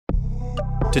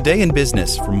Today in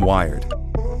Business from Wired.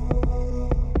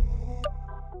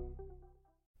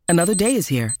 Another day is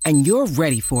here, and you're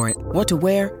ready for it. What to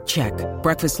wear? Check.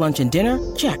 Breakfast, lunch, and dinner?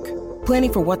 Check.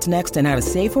 Planning for what's next and how to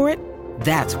save for it?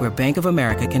 That's where Bank of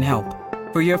America can help.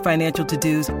 For your financial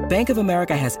to-dos, Bank of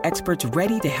America has experts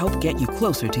ready to help get you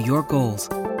closer to your goals.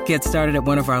 Get started at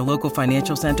one of our local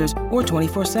financial centers or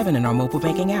 24/7 in our mobile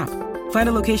banking app. Find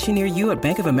a location near you at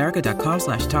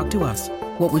bankofamerica.com/talktous.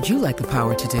 What would you like the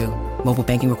power to do? Mobile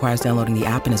banking requires downloading the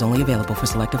app and is only available for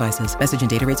select devices. Message and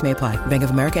data rates may apply. Bank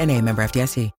of America N.A., member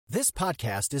FDIC. This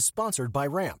podcast is sponsored by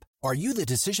Ramp. Are you the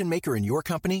decision maker in your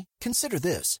company? Consider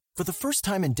this. For the first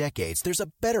time in decades, there's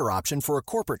a better option for a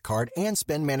corporate card and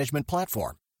spend management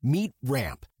platform. Meet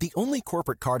Ramp, the only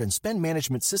corporate card and spend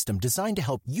management system designed to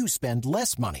help you spend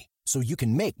less money so you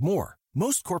can make more.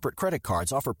 Most corporate credit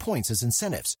cards offer points as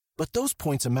incentives, but those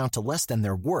points amount to less than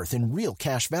their worth in real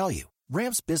cash value.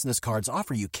 Ramp's business cards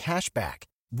offer you cash back,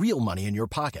 real money in your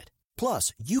pocket.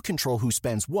 Plus, you control who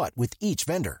spends what with each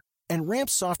vendor. And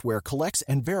Ramp's software collects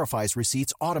and verifies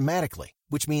receipts automatically,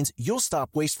 which means you'll stop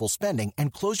wasteful spending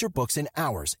and close your books in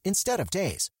hours instead of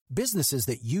days. Businesses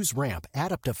that use Ramp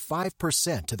add up to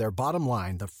 5% to their bottom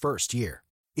line the first year.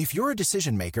 If you're a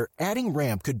decision maker, adding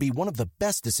Ramp could be one of the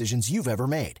best decisions you've ever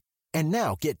made. And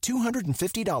now get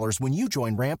 $250 when you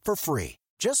join Ramp for free.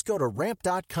 Just go to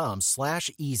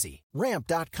ramp.com/easy.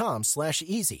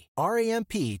 Ramp.com/easy.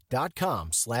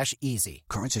 RAMP.com/easy.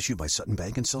 Cards issued by Sutton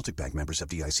Bank and Celtic Bank, members of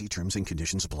FDIC. Terms and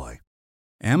conditions apply.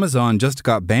 Amazon just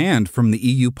got banned from the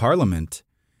EU Parliament.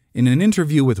 In an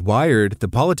interview with Wired, the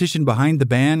politician behind the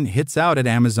ban hits out at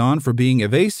Amazon for being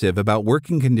evasive about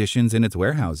working conditions in its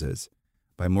warehouses.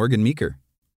 By Morgan Meeker.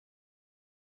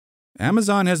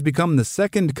 Amazon has become the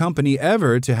second company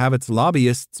ever to have its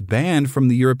lobbyists banned from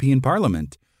the European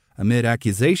Parliament, amid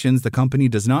accusations the company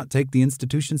does not take the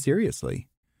institution seriously.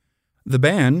 The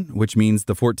ban, which means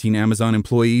the 14 Amazon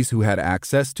employees who had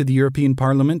access to the European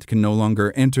Parliament can no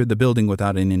longer enter the building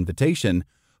without an invitation,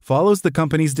 follows the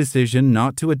company's decision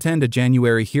not to attend a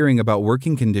January hearing about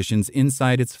working conditions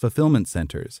inside its fulfillment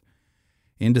centers.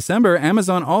 In December,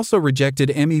 Amazon also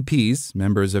rejected MEPs,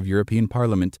 members of European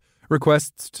Parliament,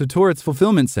 requests to tour its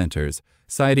fulfillment centers,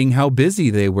 citing how busy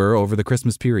they were over the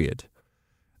Christmas period.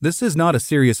 This is not a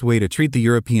serious way to treat the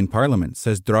European Parliament,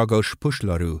 says Dragoș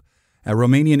Pușlaru, a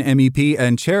Romanian MEP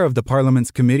and chair of the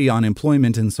Parliament's Committee on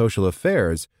Employment and Social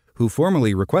Affairs, who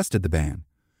formally requested the ban.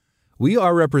 We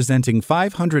are representing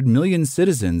 500 million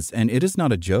citizens, and it is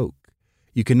not a joke.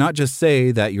 You cannot just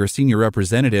say that your senior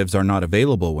representatives are not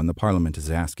available when the Parliament is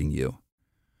asking you.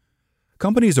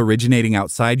 Companies originating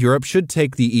outside Europe should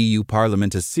take the EU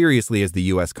Parliament as seriously as the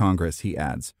US Congress, he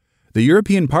adds. The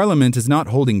European Parliament is not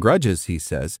holding grudges, he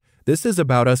says. This is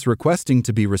about us requesting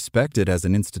to be respected as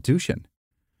an institution.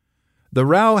 The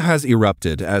row has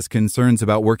erupted as concerns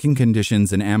about working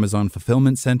conditions in Amazon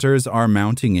fulfillment centers are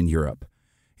mounting in Europe.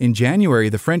 In January,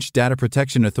 the French Data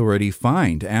Protection Authority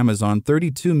fined Amazon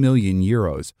 32 million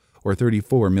euros, or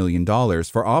 $34 million,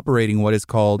 for operating what is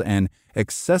called an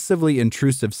excessively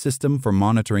intrusive system for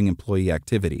monitoring employee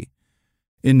activity.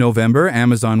 In November,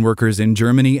 Amazon workers in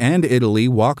Germany and Italy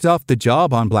walked off the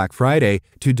job on Black Friday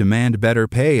to demand better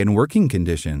pay and working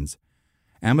conditions.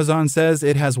 Amazon says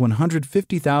it has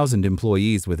 150,000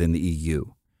 employees within the EU.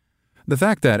 The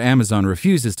fact that Amazon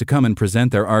refuses to come and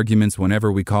present their arguments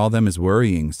whenever we call them is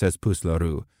worrying, says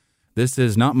Pușlaru. This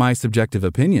is not my subjective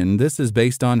opinion. This is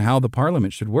based on how the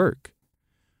Parliament should work.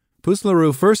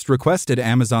 Pușlaru first requested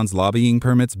Amazon's lobbying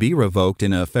permits be revoked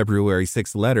in a February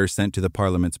 6 letter sent to the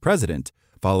Parliament's president,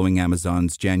 following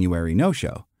Amazon's January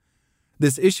no-show.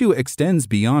 This issue extends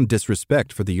beyond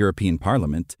disrespect for the European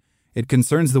Parliament. It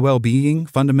concerns the well-being,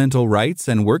 fundamental rights,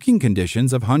 and working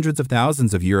conditions of hundreds of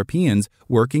thousands of Europeans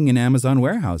working in Amazon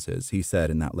warehouses, he said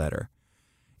in that letter.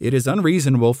 It is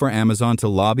unreasonable for Amazon to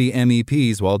lobby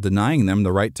MEPs while denying them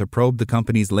the right to probe the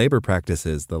company's labor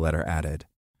practices, the letter added.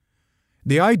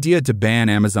 The idea to ban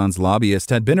Amazon's lobbyists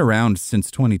had been around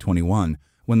since 2021,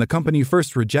 when the company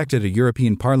first rejected a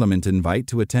European Parliament invite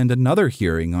to attend another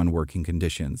hearing on working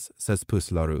conditions, says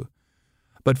Pușlaru.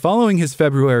 But following his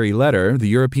February letter, the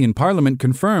European Parliament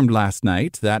confirmed last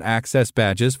night that access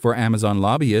badges for Amazon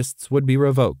lobbyists would be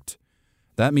revoked.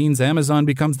 That means Amazon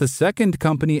becomes the second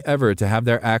company ever to have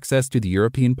their access to the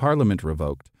European Parliament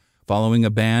revoked, following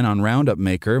a ban on Roundup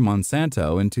maker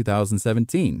Monsanto in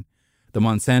 2017. The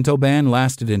Monsanto ban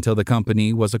lasted until the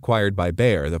company was acquired by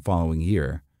Bayer the following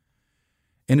year.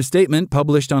 In a statement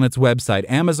published on its website,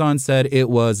 Amazon said it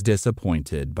was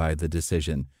disappointed by the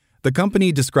decision. The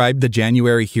company described the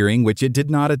January hearing, which it did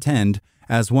not attend,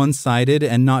 as one-sided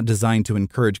and not designed to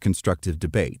encourage constructive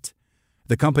debate.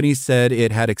 The company said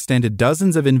it had extended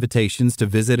dozens of invitations to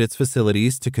visit its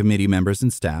facilities to committee members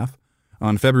and staff.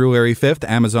 On February 5th,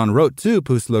 Amazon wrote to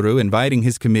Pouce Leroux inviting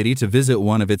his committee to visit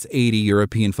one of its 80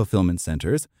 European fulfillment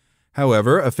centers.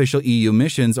 However, official EU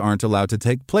missions aren't allowed to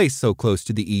take place so close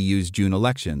to the EU's June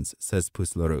elections, says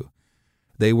Pouce Leroux.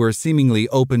 They were seemingly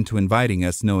open to inviting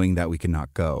us, knowing that we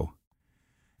cannot go.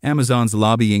 Amazon's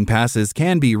lobbying passes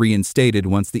can be reinstated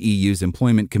once the EU's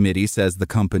Employment Committee says the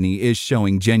company is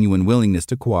showing genuine willingness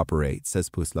to cooperate, says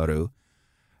Pouce Leroux.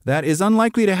 That is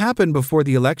unlikely to happen before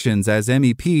the elections, as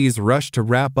MEPs rush to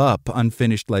wrap up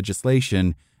unfinished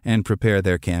legislation and prepare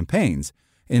their campaigns.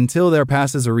 Until their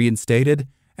passes are reinstated,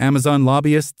 Amazon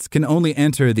lobbyists can only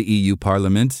enter the EU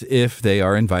Parliament if they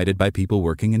are invited by people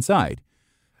working inside.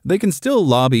 They can still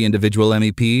lobby individual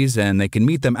MEPs, and they can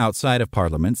meet them outside of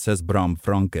Parliament, says Bram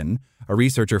Franken, a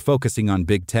researcher focusing on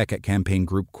big tech at campaign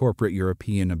group Corporate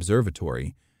European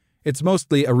Observatory. It's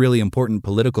mostly a really important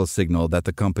political signal that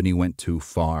the company went too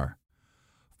far.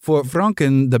 For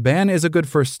Franken, the ban is a good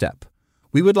first step.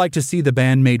 We would like to see the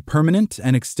ban made permanent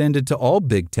and extended to all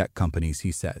big tech companies,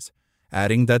 he says,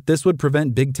 adding that this would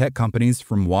prevent big tech companies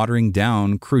from watering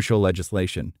down crucial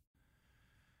legislation.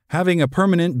 Having a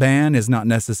permanent ban is not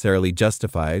necessarily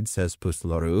justified, says Pouce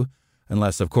Leroux,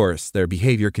 unless, of course, their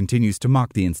behavior continues to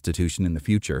mock the institution in the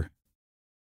future.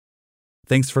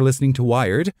 Thanks for listening to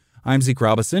Wired. I'm Zeke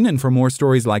Robison, and for more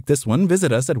stories like this one,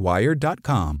 visit us at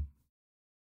Wired.com.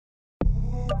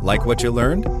 Like what you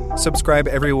learned? Subscribe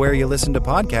everywhere you listen to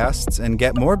podcasts and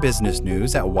get more business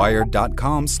news at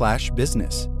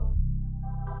Wired.com/business.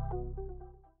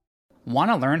 Want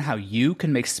to learn how you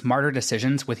can make smarter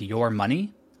decisions with your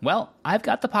money? Well, I've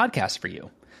got the podcast for you.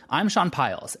 I'm Sean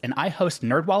Piles, and I host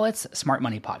NerdWallet's Smart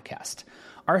Money Podcast.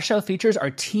 Our show features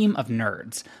our team of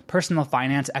nerds, personal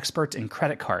finance experts in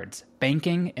credit cards,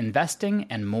 banking, investing,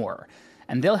 and more.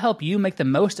 And they'll help you make the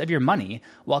most of your money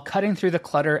while cutting through the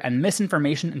clutter and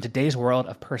misinformation in today's world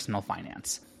of personal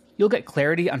finance. You'll get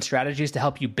clarity on strategies to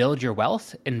help you build your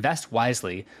wealth, invest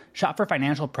wisely, shop for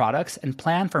financial products, and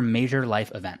plan for major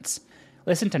life events.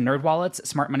 Listen to NerdWallet's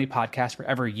Smart Money Podcast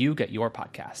wherever you get your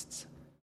podcasts.